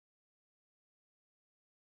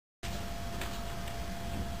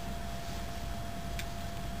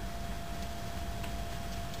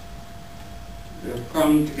We have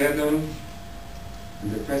come together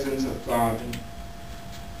in the presence of God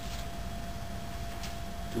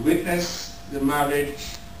to witness the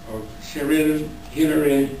marriage of Cheryl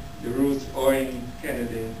Hillary Ruth Owen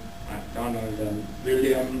Kennedy MacDonald and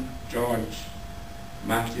William George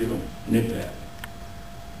Matthew Nippel.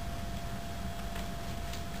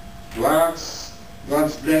 To ask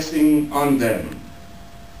God's blessing on them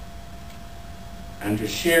and to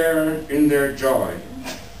share in their joy.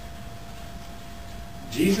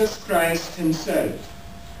 Jesus Christ himself,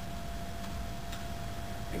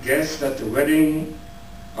 a guest at the wedding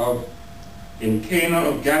in Cana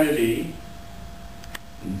of Galilee,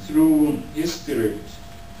 and through his Spirit,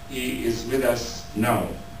 he is with us now.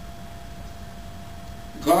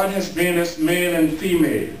 God has made us male and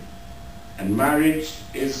female, and marriage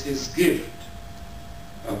is his gift,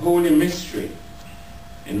 a holy mystery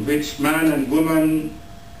in which man and woman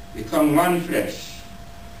become one flesh,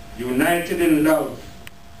 united in love,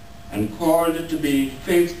 and called to be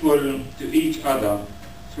faithful to each other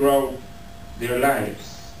throughout their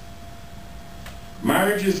lives.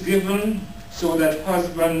 Marriage is given so that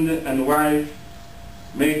husband and wife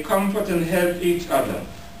may comfort and help each other,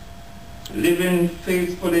 living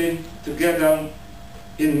faithfully together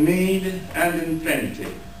in need and in plenty,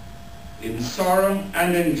 in sorrow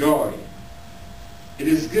and in joy. It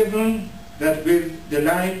is given that with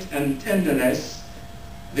delight and tenderness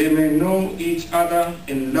they may know each other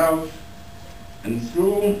in love, and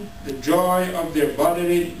through the joy of their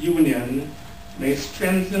bodily union may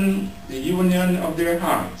strengthen the union of their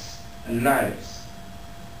hearts and lives.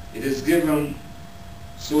 It is given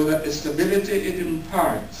so that the stability it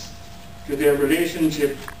imparts to their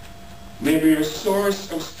relationship may be a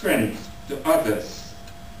source of strength to others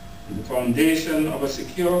and the foundation of a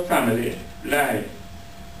secure family life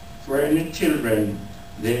for any children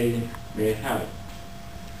they may have.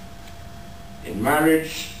 In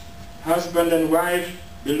marriage, husband and wife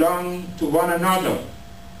belong to one another,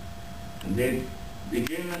 and they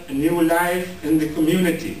begin a new life in the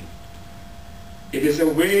community. It is a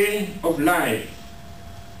way of life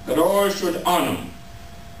that all should honor.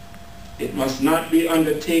 It must not be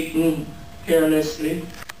undertaken carelessly,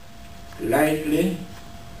 lightly,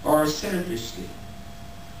 or selfishly,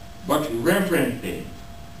 but reverently,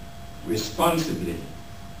 responsibly,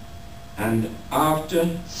 and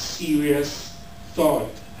after serious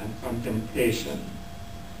thought and contemplation.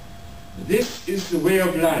 This is the way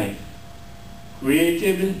of life,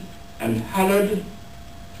 created and hallowed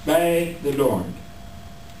by the Lord,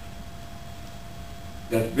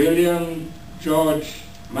 that William George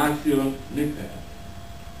Matthew Nippel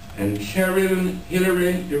and Cheryl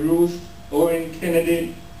Hillary Ruth Owen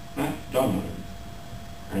Kennedy MacDonald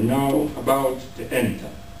are now about to enter.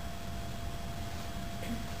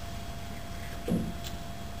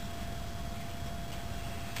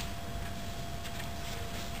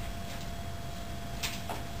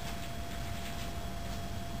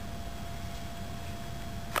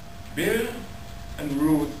 Bill and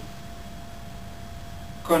Ruth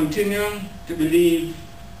continue to believe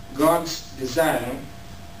God's desire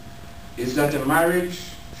is that a marriage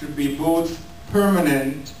should be both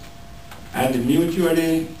permanent and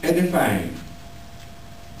mutually edifying,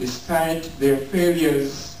 despite their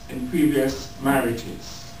failures in previous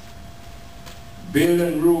marriages. Bill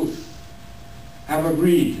and Ruth have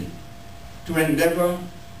agreed to endeavor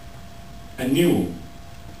anew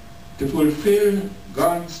to fulfill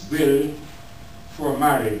God's will for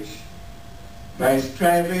marriage by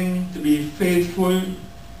striving to be faithful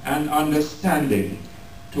and understanding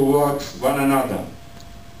towards one another,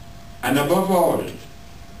 and above all,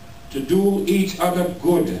 to do each other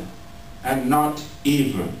good and not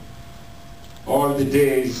evil all the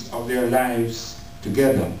days of their lives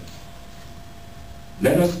together.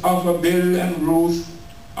 Let us offer Bill and Ruth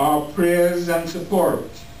our prayers and support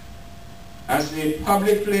as they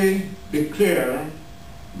publicly declare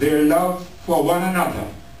their love for one another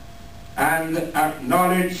and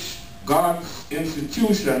acknowledge God's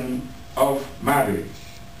institution of marriage.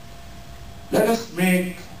 Let us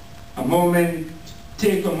take a moment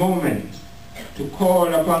to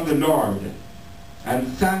call upon the Lord and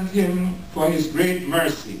thank him for his great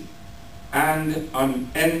mercy and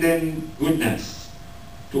unending goodness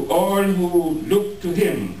to all who look to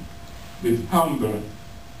him with humble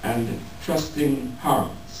and trusting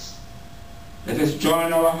hearts. Let us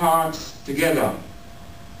join our hearts together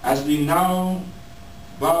as we now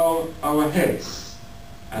bow our heads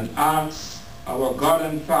and ask our God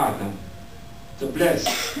and Father to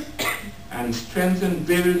bless and strengthen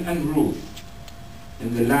Bill and Ruth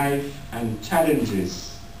in the life and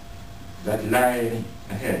challenges that lie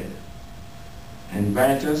ahead. I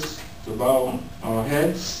invite us to bow our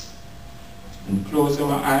heads and close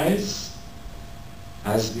our eyes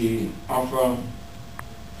as we offer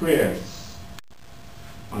prayers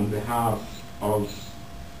on behalf of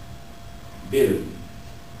Bill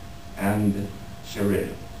and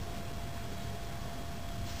Cheryl.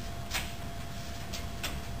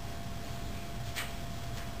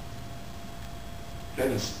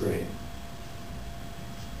 Let us pray.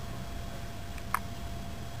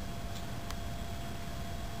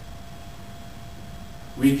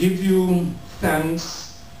 We give you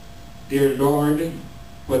thanks, dear Lord,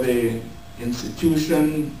 for the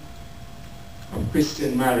institution of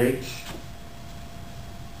Christian marriage,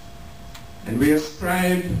 and we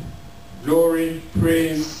ascribe glory,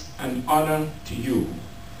 praise, and honor to you.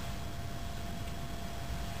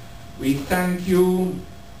 We thank you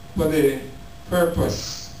for the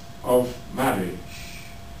purpose of marriage,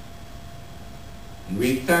 and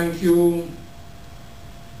we thank you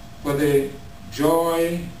for the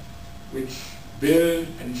joy which Bill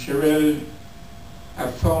and Cheryl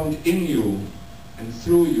have found in you and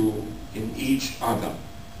through you in each other.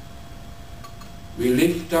 We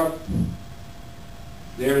lift up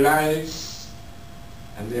their lives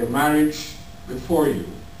and their marriage before you,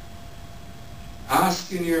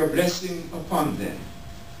 asking your blessing upon them,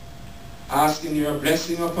 asking your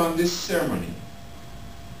blessing upon this ceremony,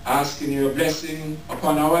 asking your blessing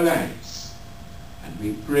upon our lives. And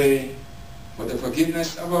we pray for the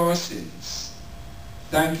forgiveness of our sins,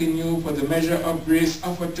 thanking you for the measure of grace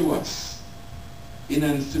offered to us in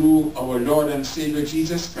and through our Lord and Savior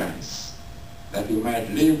Jesus Christ, that we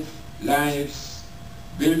might live lives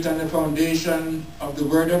built on the foundation of the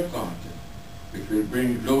Word of God, which will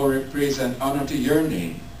bring glory, praise, and honor to your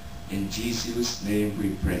name. In Jesus' name we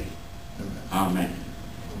pray. Amen.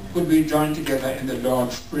 Could we join together in the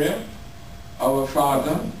Lord's Prayer? Our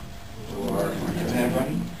Father, who art in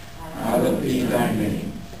heaven, hallowed be thy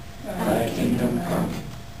name. Thy kingdom come,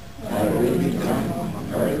 thy will be done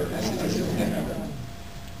on earth as it is in heaven.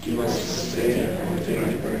 Give us this day our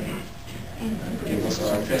daily bread, and forgive us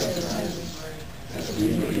our trespasses, as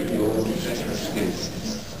we forgive those who trespass against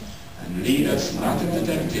us. And lead us not into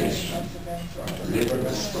temptation, but deliver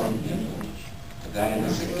us from evil. For thine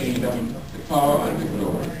is the kingdom, the power, and the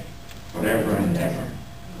glory, forever and ever.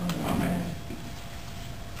 Amen.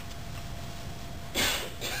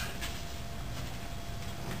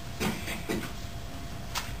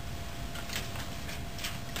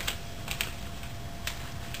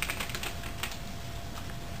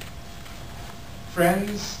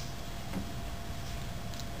 Friends,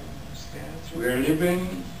 we are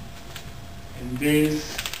living in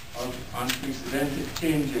days of unprecedented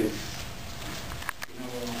changes in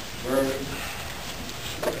our world,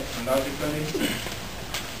 technologically,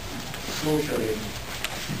 socially,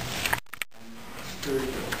 and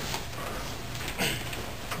spiritually.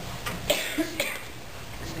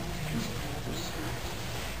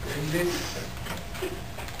 In this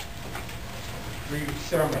brief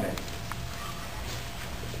ceremony,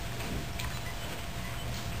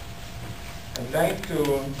 I'd like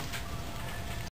to